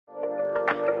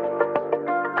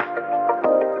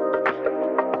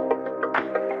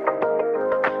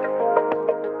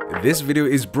This video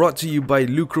is brought to you by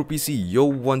Lucro PC,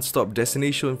 your one-stop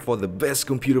destination for the best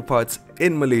computer parts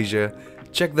in Malaysia.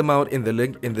 Check them out in the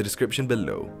link in the description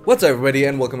below. What's up everybody,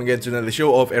 and welcome again to another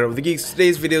show of Era of the Geeks.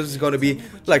 Today's video is going to be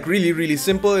like really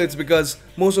simple. It's because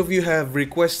most of you have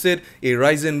requested a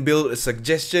Ryzen build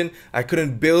suggestion. I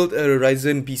couldn't build a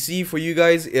Ryzen PC for you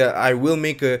guys. I will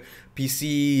make a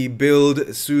PC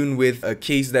build soon with a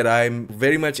case that I'm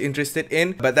very much interested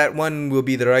in, but that one will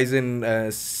be the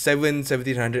Ryzen 7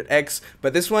 1700X.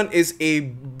 But this one is a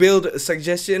build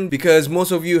suggestion because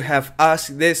most of you have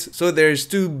asked this. So there's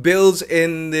two builds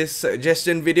in this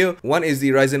suggestion video. One is the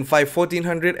Ryzen 5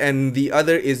 1400 and the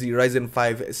other is the Ryzen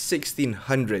 5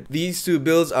 1600. These two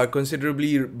builds are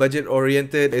considerably budget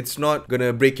oriented. It's not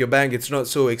gonna break your bank, it's not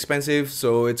so expensive,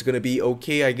 so it's gonna be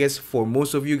okay, I guess, for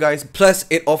most of you guys. Plus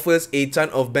it offers a ton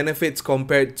of benefits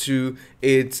compared to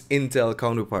its Intel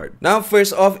counterpart. Now,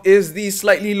 first off is the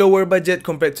slightly lower budget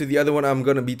compared to the other one I'm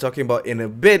gonna be talking about in a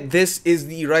bit. This is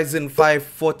the Ryzen 5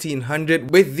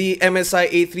 1400 with the MSI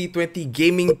A320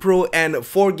 Gaming Pro and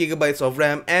 4GB of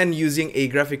RAM, and using a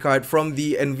graphic card from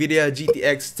the NVIDIA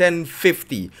GTX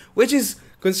 1050, which is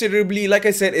considerably, like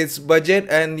I said, it's budget,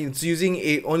 and it's using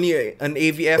only an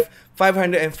AVF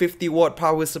 550 watt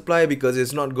power supply because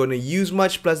it's not going to use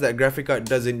much. Plus that graphic card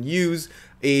doesn't use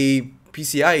a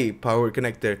PCI power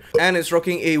connector, and it's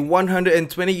rocking a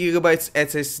 120GB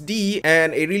SSD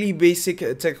and a really basic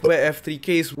TECWARE F3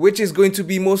 case, which is going to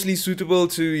be mostly suitable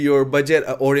to your budget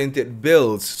oriented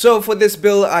builds. So for this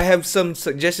build I have some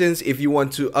suggestions. If you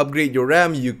want to upgrade your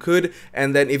RAM, you could,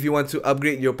 and then if you want to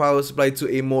upgrade your power supply to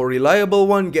a more reliable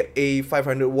one, get a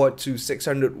 500 watt to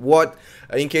 600 watt.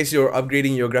 In case you're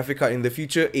upgrading your graphic card in the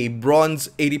future, a bronze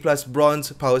 80+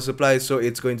 bronze power supply, so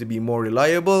it's going to be more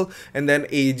reliable, and then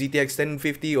a GTX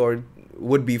 1050 or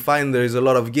would be fine. There's a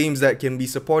lot of games that can be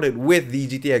supported with the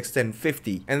GTX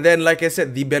 1050. And then, like I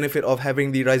said, the benefit of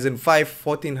having the Ryzen 5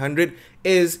 1400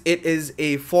 is it is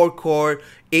a 4-core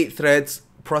 8 threads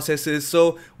processes,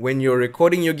 so when you're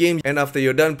recording your game and after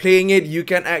you're done playing it, you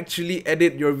can actually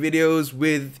edit your videos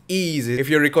with ease. If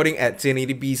you're recording at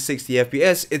 1080p 60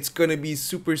 fps, it's gonna be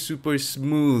super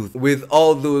smooth. With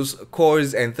all those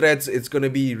cores and threads, it's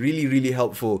gonna be really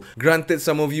helpful. Granted,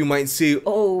 some of you might say,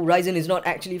 oh, Ryzen is not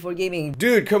actually for gaming.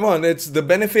 Dude, come on, it's the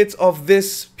benefits of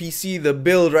this PC, the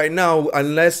build right now.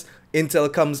 Unless Intel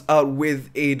comes out with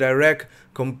a direct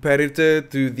competitor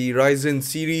to the Ryzen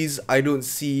series, I don't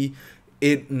see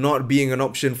it not being an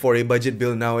option for a budget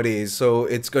build nowadays. So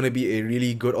it's gonna be a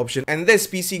really good option, and this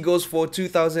PC goes for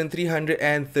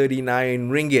 2,339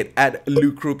 ringgit at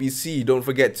Lucro PC. Don't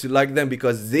forget to like them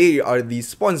because they are the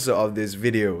sponsor of this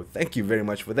video. Thank you very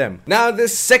much for them. Now,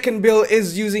 this second build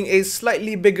is using a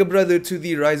slightly bigger brother to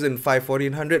the Ryzen 5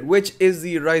 1400, which is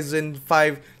the Ryzen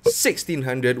 5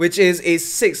 1600, which is a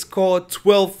 6-core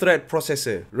 12-thread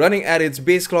processor running at its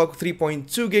base clock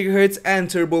 3.2 GHz and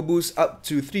turbo boost up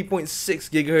to 3.6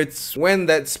 GHz when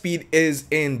that speed is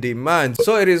in demand.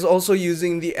 So it is also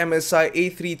using the MSI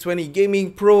A320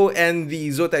 Gaming Pro and the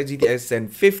Zotac GTX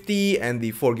 1050 and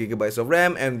the 4GB of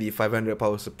RAM and the 500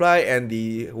 power supply and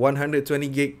the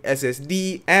 120GB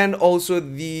SSD and also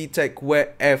the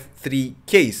TECWARE F3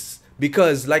 case.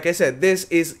 Because, like I said, this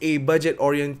is a budget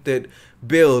oriented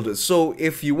build, so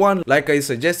if you want, like I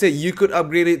suggested, you could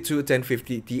upgrade it to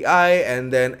 1050 Ti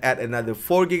and then add another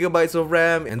 4GB of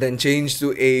RAM and then change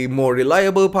to a more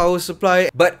reliable power supply.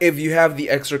 But if you have the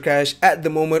extra cash at the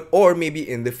moment, or maybe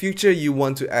in the future you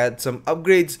want to add some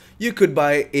upgrades, you could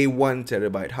buy a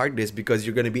 1TB hard disk because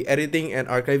you're going to be editing and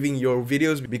archiving your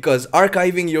videos, because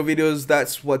archiving your videos,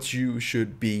 that's what you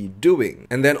should be doing.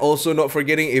 And then also not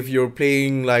forgetting, if you're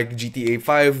playing like GTA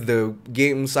 5, the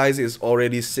game size is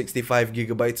already 65GB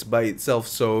by itself,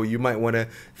 so you might want to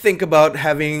think about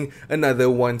having another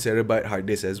 1TB hard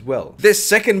disk as well. This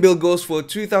second build goes for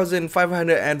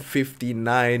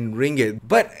 2,559 ringgit.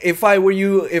 But if I were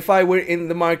you, if I were in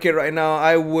the market right now,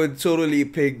 I would totally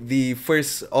pick the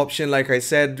first option, like I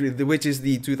said, which is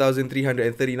the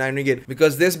 2,339 ringgit,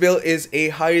 because this build is a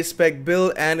higher spec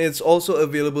build and it's also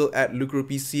available at Lucro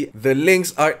PC. The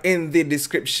links are in the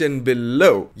description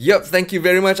below. Yup, thank you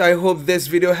very much. I hope this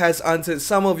video has answered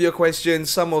some of your questions,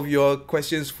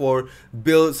 for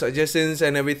build suggestions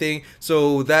and everything.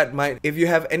 So that might, if you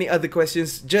have any other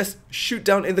questions, just shoot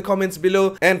down in the comments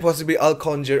below and possibly I'll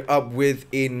conjure up with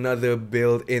another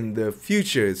build in the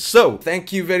future. So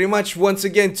thank you very much once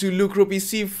again to Lucro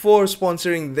PC for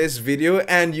sponsoring this video,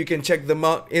 and you can check them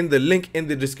out in the link in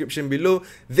the description below.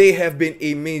 They have been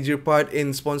a major part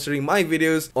in sponsoring my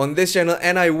videos on this channel,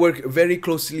 and I work very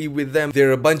closely with them.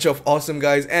 They're a bunch of awesome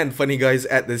guys and funny guys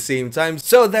at the same time.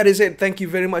 So that is it said, thank you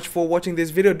very much for watching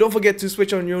this video. Don't forget to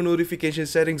switch on your notification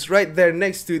settings right there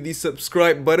next to the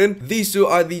subscribe button. These two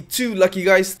are the two lucky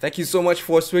guys. Thank you so much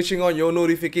for switching on your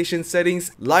notification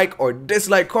settings. Like or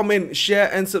dislike, comment,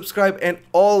 share and subscribe, and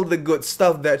all the good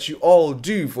stuff that you all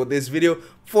do for this video,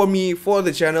 for me, for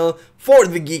the channel, for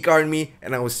the Geek Army,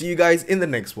 and I will see you guys in the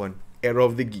next one. Era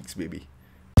of the Geeks, baby.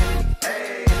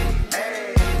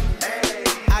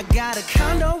 I got a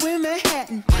condo in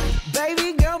Manhattan.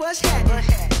 Baby girl, what's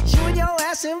happening? You and your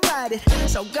ass invited,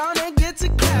 so gonna get to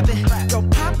clapping. Go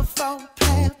pop it for a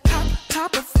plan,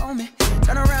 pop it for me.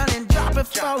 Turn around and drop it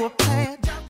for a plan.